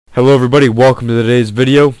Hello everybody, welcome to today's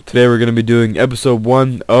video. Today we're going to be doing episode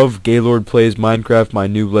 1 of Gaylord Plays Minecraft, my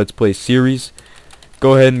new Let's Play series.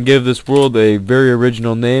 Go ahead and give this world a very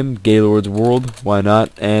original name, Gaylord's World, why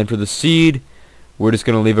not? And for the seed, we're just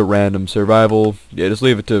going to leave it random. Survival, yeah, just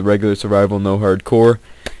leave it to regular survival, no hardcore.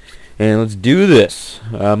 And let's do this.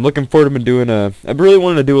 I'm looking forward to doing I really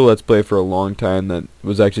wanted to do a Let's Play for a long time that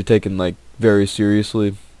was actually taken like very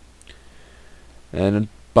seriously. And a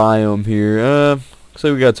biome here,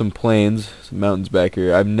 so we got some plains, some mountains back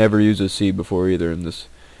here. I've never used a seed before either in this,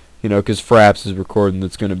 because Fraps is recording.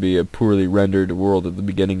 It's going to be a poorly rendered world at the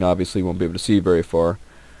beginning. Obviously, won't be able to see very far.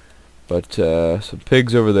 But some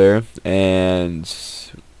pigs over there, and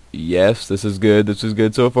yes, this is good. This is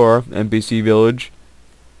good so far. NPC village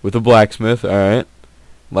with a blacksmith. All right,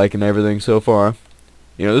 liking everything so far.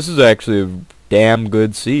 This is actually a damn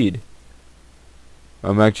good seed.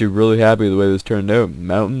 I'm actually really happy with the way this turned out.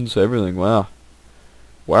 Mountains, everything. Wow.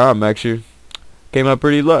 Wow, I'm actually came out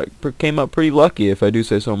pretty lucky if I do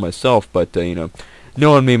say so myself. But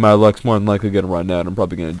knowing me, my luck's more than likely gonna run out. I'm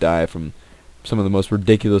probably gonna die from some of the most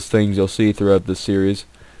ridiculous things you'll see throughout this series.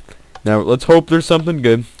 Now let's hope there's something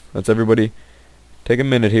good. Let's everybody take a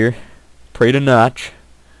minute here. Pray to Notch.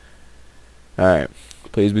 All right,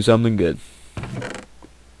 please be something good.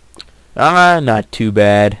 Not too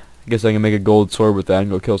bad. I guess I can make a gold sword with that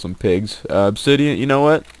and go kill some pigs. Obsidian, you know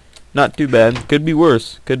what? Not too bad. Could be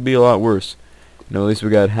worse. Could be a lot worse. At least we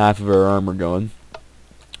got half of our armor going.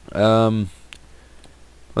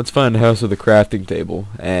 Let's find a house with a crafting table,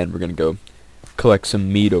 and we're gonna go collect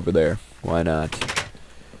some meat over there. Why not?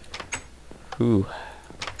 Ooh.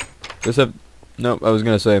 Nope, I was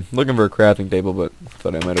gonna say looking for a crafting table, but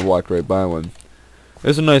thought I might have walked right by one.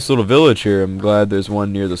 There's a nice little village here. I'm glad there's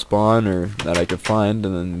one near the spawn, or that I could find,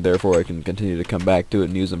 and then therefore I can continue to come back to it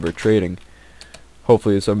and use them for trading.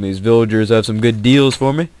 Hopefully some of these villagers have some good deals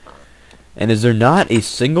for me. And is there not a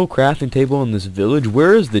single crafting table in this village?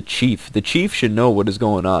 Where is the chief? The chief should know what is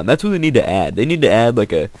going on. That's what they need to add. They need to add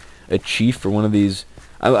like a chief for one of these.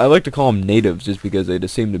 I like to call them natives just because they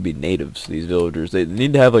just seem to be natives, these villagers. They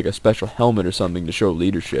need to have like a special helmet or something to show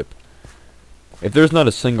leadership. If there's not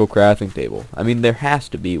a single crafting table, I mean there has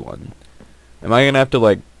to be one. Am I going to have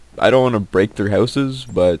to I don't want to break their houses,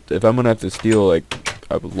 but if I'm going to have to steal a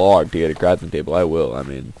log to get a crafting table, I will. I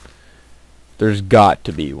mean, there's got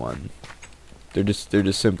to be one. There just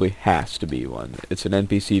simply has to be one. It's an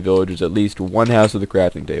NPC village. There's at least one house with a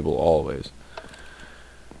crafting table, always.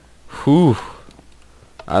 Whew.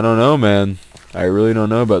 I don't know, man. I really don't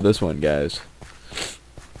know about this one, guys.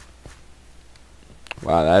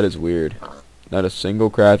 Wow, that is weird. Not a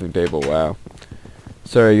single crafting table, wow.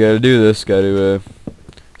 Sorry, you gotta do this. Gotta,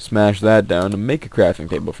 smash that down and make a crafting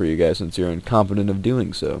table for you guys since you're incompetent of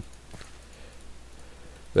doing so.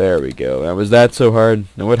 There we go. Now, was that so hard?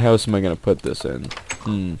 Now, what house am I going to put this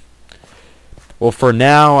in? Well, for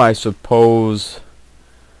now, I suppose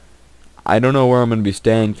I don't know where I'm going to be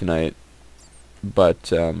staying tonight. But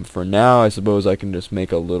for now, I suppose I can just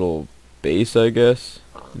make a little base, I guess.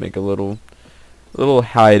 Make a little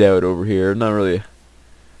hideout over here. Not really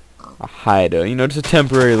a hideout, just a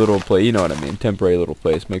temporary little place, you know what I mean, temporary little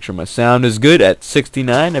place. Make sure my sound is good at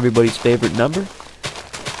 69, everybody's favorite number.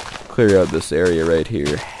 Clear out this area right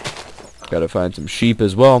here. Gotta find some sheep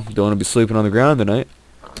as well. Don't want to be sleeping on the ground tonight.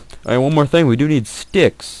 Alright, one more thing, we do need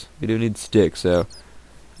sticks. So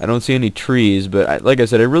I don't see any trees, but like I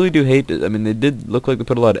said, I really do hate it. I mean, they did look like they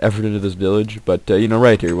put a lot of effort into this village, but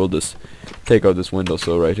right here, we'll just take out this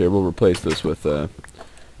windowsill right here. We'll replace this with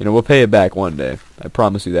we'll pay it back one day. I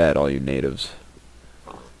promise you that, all you natives.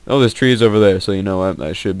 Oh, there's trees over there, so you know what?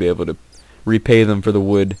 I should be able to repay them for the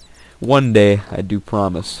wood. One day, I do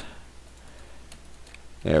promise.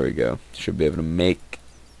 There we go. Should be able to make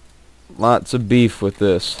lots of beef with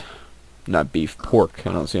this. Not beef, pork.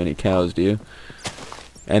 I don't see any cows, do you?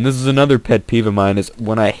 And this is another pet peeve of mine, is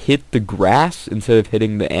when I hit the grass instead of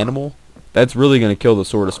hitting the animal. That's really going to kill the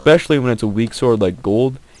sword, especially when it's a weak sword like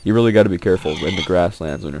gold. You really got to be careful in the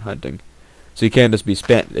grasslands when you're hunting. So you can't just be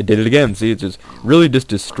spam. It did it again. See, it just really just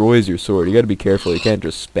destroys your sword. You got to be careful. You can't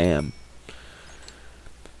just spam.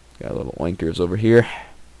 Got little oinkers over here.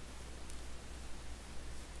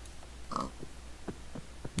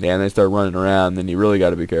 Yeah, and they start running around. Then you really got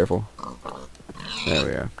to be careful. There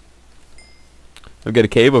we are. We've got a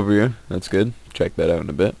cave over here. That's good. Check that out in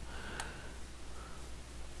a bit.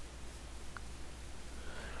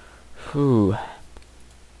 Whew.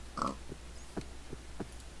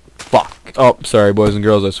 Fuck. Oh, sorry, boys and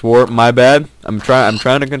girls. I swore. My bad. I'm trying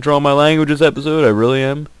to control my language this episode. I really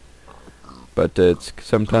am. But it's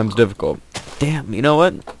sometimes difficult. Damn. You know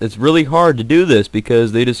what? It's really hard to do this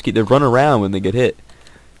because they run around when they get hit.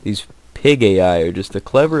 These pig AI are just the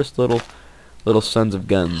cleverest little sons of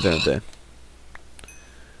guns, aren't they?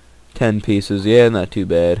 10 pieces. Yeah, not too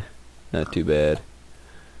bad. Not too bad.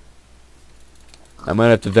 I might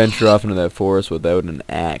have to venture off into that forest without an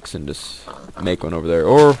axe and just make one over there.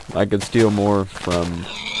 Or I could steal more from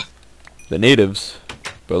the natives.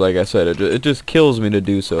 But like I said, it just kills me to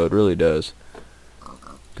do so. It really does.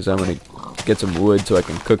 Because I'm going to get some wood so I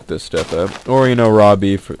can cook this stuff up. Or, you know, raw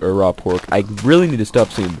beef or raw pork. I really need to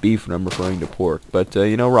stop saying beef when I'm referring to pork. But,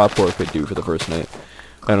 you know, raw pork could do for the first night.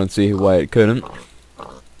 I don't see why it couldn't.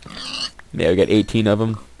 Yeah, we got 18 of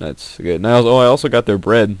them. That's good. And I also got their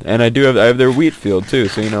bread, and I have their wheat field too.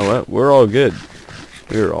 So you know what? We're all good.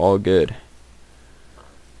 We're all good.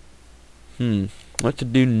 What to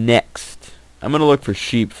do next? I'm gonna look for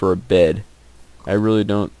sheep for a bed. I really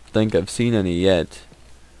don't think I've seen any yet,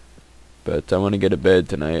 but I want to get a bed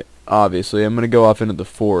tonight. Obviously, I'm gonna go off into the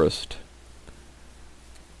forest.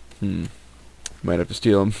 Might have to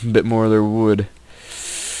steal a bit more of their wood.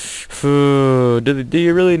 Do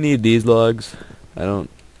you really need these logs? I don't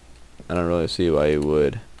really see why you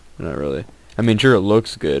would. Not really. I mean, sure, it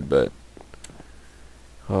looks good, but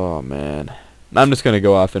oh man, I'm just gonna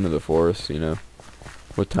go off into the forest. You know,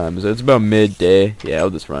 what time is it? It's about midday. Yeah, I'll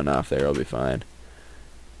just run off there. I'll be fine.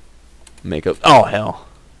 Make up. Oh hell!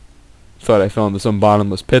 Thought I fell into some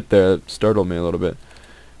bottomless pit there. That startled me a little bit.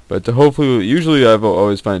 But hopefully, usually I've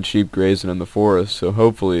always find sheep grazing in the forest. So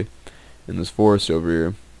hopefully, in this forest over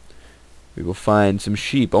here, we will find some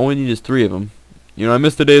sheep. All we need is 3 of them. You know, I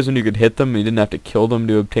miss the days when you could hit them and you didn't have to kill them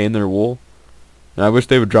to obtain their wool. And I wish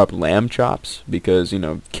they would drop lamb chops, because, you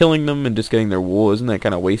know, killing them and just getting their wool, isn't that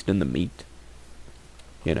kind of wasting the meat?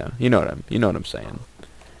 You know what I'm saying.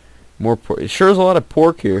 More pork. It sure is a lot of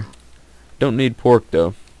pork here. Don't need pork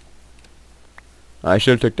though. I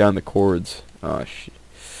should have took down the cords. Oh shit.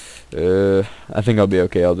 I think I'll be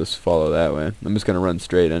okay. I'll just follow that way. I'm just gonna run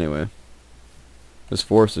straight anyway. This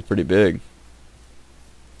forest is pretty big.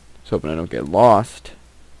 Just hoping I don't get lost.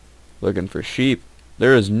 Looking for sheep.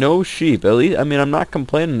 There is no sheep. At least, I mean, I'm not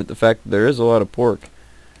complaining at the fact that there is a lot of pork.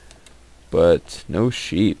 But no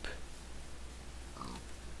sheep.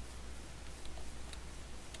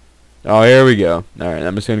 Oh, here we go. Alright,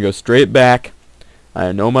 I'm just going to go straight back.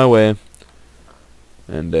 I know my way.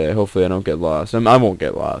 And hopefully I don't get lost. I won't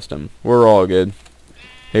get lost. We're all good.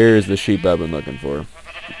 Here's the sheep I've been looking for.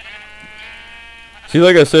 See,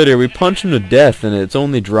 like I said here, we punch him to death, and it's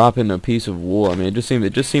only dropping a piece of wool. I mean, it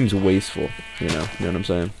just seems wasteful. You know what I'm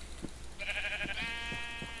saying?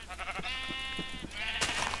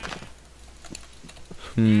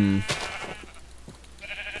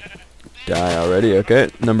 Die already. Okay,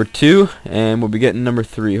 number 2, and we'll be getting number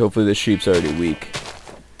 3. Hopefully the sheep's already weak,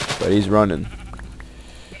 but he's running.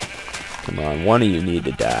 Come on, one of you need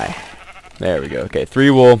to die. There we go. Okay,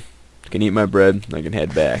 3 wool. Can eat my bread. I can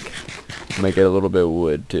head back. Make it a little bit of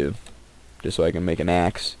wood too, just so I can make an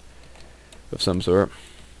axe of some sort.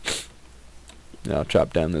 Now I'll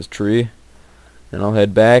chop down this tree, and I'll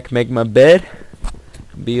head back, make my bed,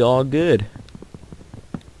 and be all good.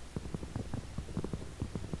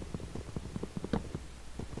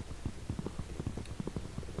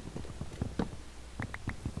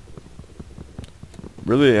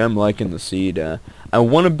 Really am liking the seed. I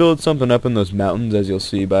want to build something up in those mountains, as you'll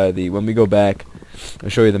see by when we go back. I'll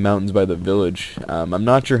show you the mountains by the village. I'm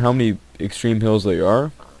not sure how many extreme hills they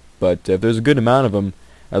are, but if there's a good amount of them,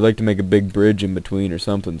 I'd like to make a big bridge in between or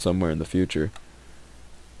something somewhere in the future.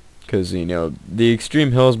 Because, you know, the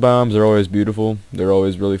extreme hills biomes are always beautiful. They're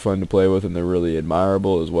always really fun to play with, and they're really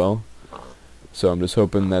admirable as well. So I'm just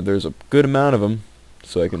hoping that there's a good amount of them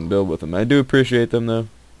so I can build with them. I do appreciate them, though.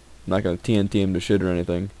 I'm not going to TNT them to shit or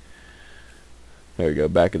anything. There we go,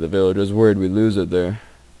 back at the village. I was worried we'd lose it there.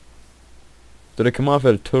 Did I come off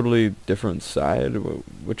at a totally different side?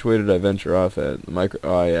 Which way did I venture off at?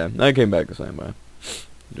 Oh yeah, I came back the same way.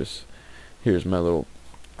 Just, here's my little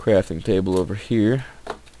crafting table over here.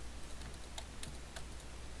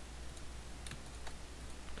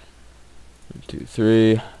 One, two,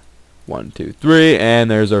 three. 1, 2, 3, and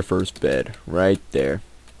there's our first bed right there.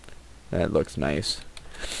 That looks nice.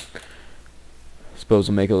 Suppose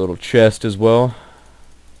we'll make a little chest as well.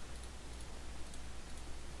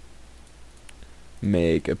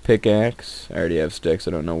 Make a pickaxe. I already have sticks.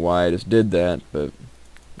 I don't know why I just did that, but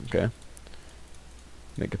okay.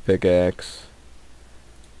 Make a pickaxe.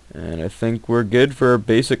 And I think we're good for our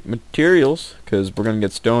basic materials, because we're going to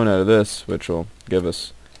get stone out of this, which will give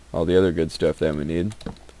us all the other good stuff that we need.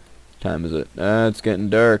 What time is it? It's getting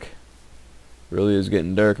dark. Really is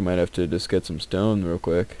getting dark. I might have to just get some stone real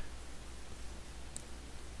quick.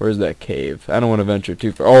 Where's that cave? I don't want to venture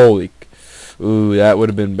too far. Holy... Ooh, that would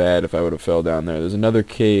have been bad if I would have fell down there. There's another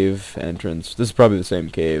cave entrance. This is probably the same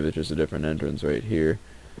cave. It's just a different entrance right here.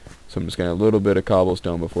 So I'm just getting a little bit of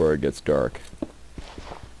cobblestone before it gets dark.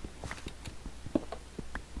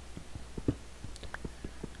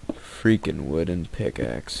 Freaking wooden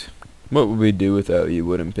pickaxe. What would we do without you,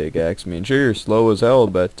 wooden pickaxe? I mean, sure, you're slow as hell,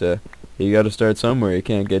 but you gotta start somewhere. You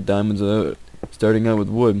can't get diamonds without starting out with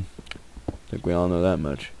wood. I think we all know that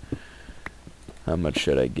much. How much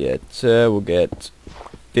should I get? We'll get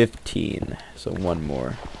 15, so one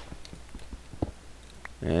more.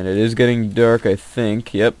 And it is getting dark, I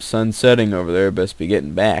think. Yep, sun's setting over there. Best be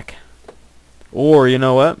getting back. Or, you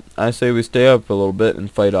know what? I say we stay up a little bit and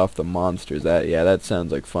fight off the monsters. Yeah, that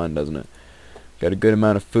sounds like fun, doesn't it? Got a good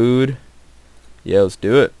amount of food. Yeah, let's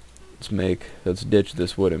do it. Let's ditch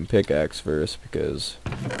this wooden pickaxe first, because,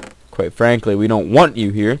 quite frankly, we don't want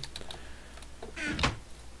you here.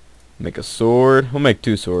 Make a sword. We'll make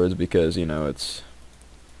 2 swords because, you know, it's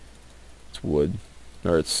wood.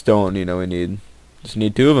 Or it's stone, you know, just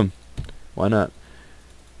need 2 of them. Why not?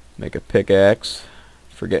 Make a pickaxe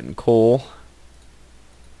for getting coal.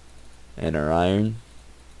 And our iron.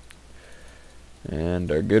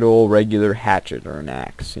 And our good old regular hatchet or an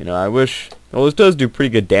axe. You know, I wish... Well, this does do pretty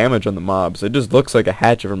good damage on the mobs. It just looks like a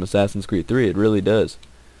hatchet from Assassin's Creed 3. It really does.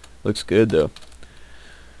 Looks good, though.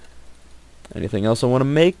 Anything else I want to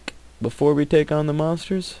make before we take on the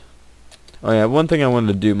monsters? Oh yeah, one thing I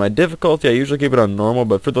wanted to do. My difficulty, I usually keep it on normal,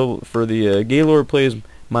 but for the Gaylord plays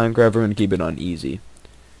Minecraft, we're going to keep it on easy.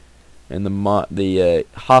 And the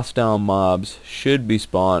hostile mobs should be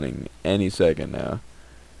spawning any second now.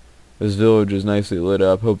 This village is nicely lit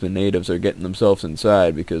up. Hope the natives are getting themselves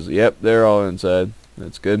inside because, yep, they're all inside.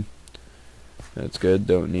 That's good. That's good.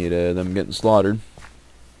 Don't need them getting slaughtered.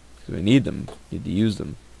 Because we need them. Need to use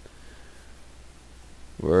them.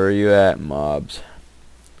 Where are you at, mobs?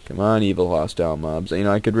 Come on, evil hostile mobs. You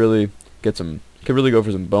know, I could really go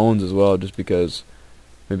for some bones as well, just because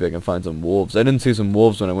maybe I can find some wolves. I didn't see some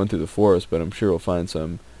wolves when I went through the forest, but I'm sure we'll find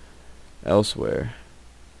some elsewhere.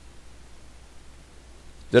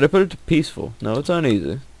 Did I put it to peaceful? No, it's on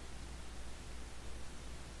easy.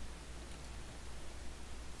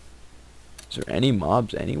 Is there any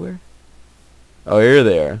mobs anywhere? Oh, here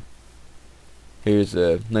they are. Here's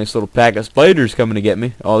a nice little pack of spiders coming to get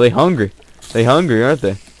me. Oh, they hungry. They hungry, aren't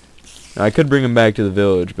they? Now, I could bring them back to the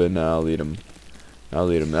village, but no, I'll eat them.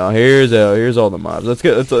 I'll eat them. Now here's all the mobs. Let's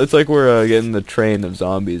get. It's like we're getting the train of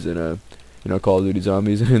zombies in a, Call of Duty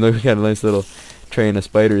zombies. And look, we got a nice little train of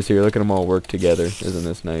spiders here. Look at them all work together. Isn't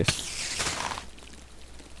this nice?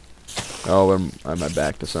 Oh, I'm my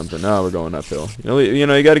back to something. No, we're going uphill.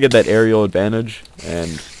 You got to get that aerial advantage,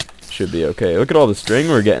 and should be okay. Look at all the string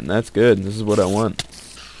we're getting. That's good. This is what I want.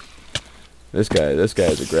 This guy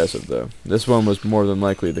is aggressive though. This one was more than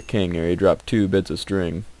likely the king here. He dropped 2 bits of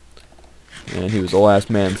string. And he was the last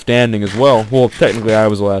man standing as well. Well, technically I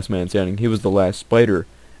was the last man standing. He was the last spider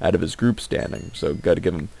out of his group standing. So got to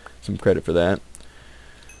give him some credit for that.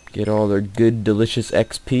 Get all their good, delicious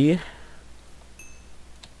XP.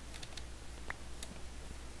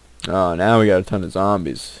 Oh, now we got a ton of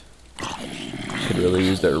zombies. Could really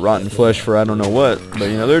use their rotten flesh for I don't know what. But,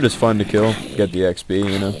 they're just fun to kill. Get the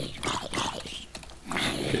XP,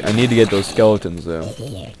 I need to get those skeletons, though.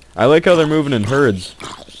 I like how they're moving in herds.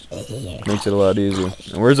 Makes it a lot easier.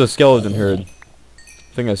 And where's a skeleton herd?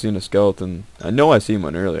 I think I seen a skeleton. I know I seen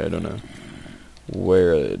one earlier. I don't know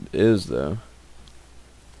where it is, though.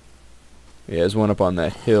 Yeah, there's one up on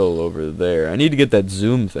that hill over there. I need to get that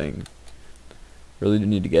zoom thing. Really do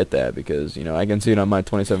need to get that because, I can see it on my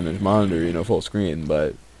 27-inch monitor, full screen.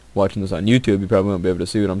 But watching this on YouTube, you probably won't be able to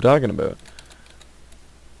see what I'm talking about.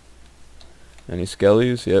 Any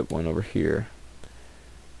skellies? Yep, one over here.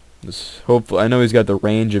 Hopefully, I know he's got the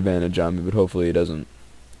range advantage on me, but hopefully he doesn't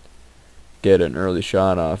get an early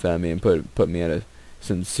shot off at me and put me at a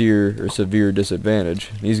severe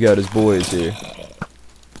disadvantage. He's got his boys here.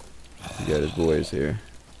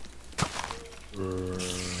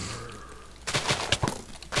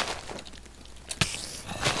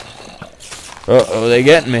 Uh-oh, they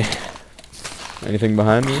getting me. Anything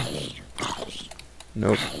behind me?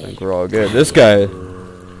 Nope, I think we're all good. This guy,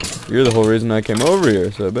 you're the whole reason I came over here,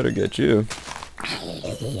 so I better get you.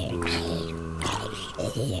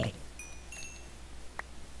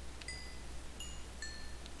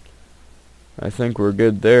 I think we're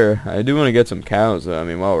good there. I do want to get some cows, though. I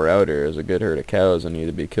mean, while we're out here, there's a good herd of cows that need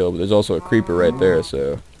to be killed. But there's also a creeper right there,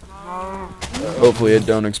 so hopefully it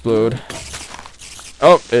don't explode.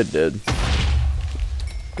 Oh, it did.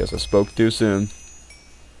 Guess I spoke too soon.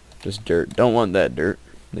 Just dirt. Don't want that dirt.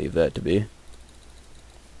 Leave that to be.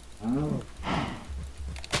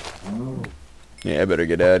 Yeah, I better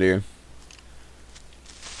get out of here.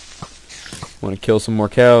 Want to kill some more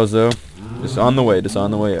cows, though. Just on the way out.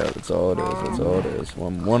 That's all it is. That's all it is.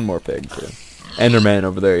 One more pig, too. Enderman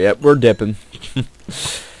over there. Yep, we're dipping.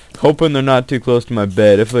 Hoping they're not too close to my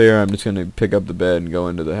bed. If they are, I'm just going to pick up the bed and go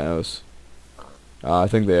into the house. I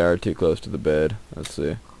think they are too close to the bed. Let's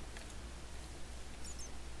see.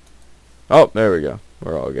 Oh, there we go.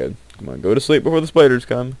 We're all good. Come on, go to sleep before the spiders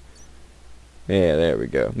come. Yeah, there we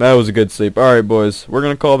go. That was a good sleep. Alright, boys. We're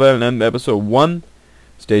going to call that an end to episode 1.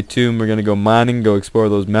 Stay tuned. We're going to go mining, go explore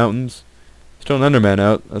those mountains. Still an Enderman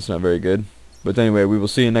out. That's not very good. But anyway, we will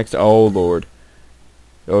see you next... Oh, Lord.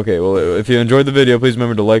 Okay, well, if you enjoyed the video, please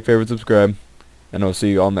remember to like, favorite, subscribe. And I'll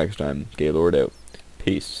see you all next time. Gaylord out.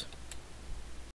 Peace.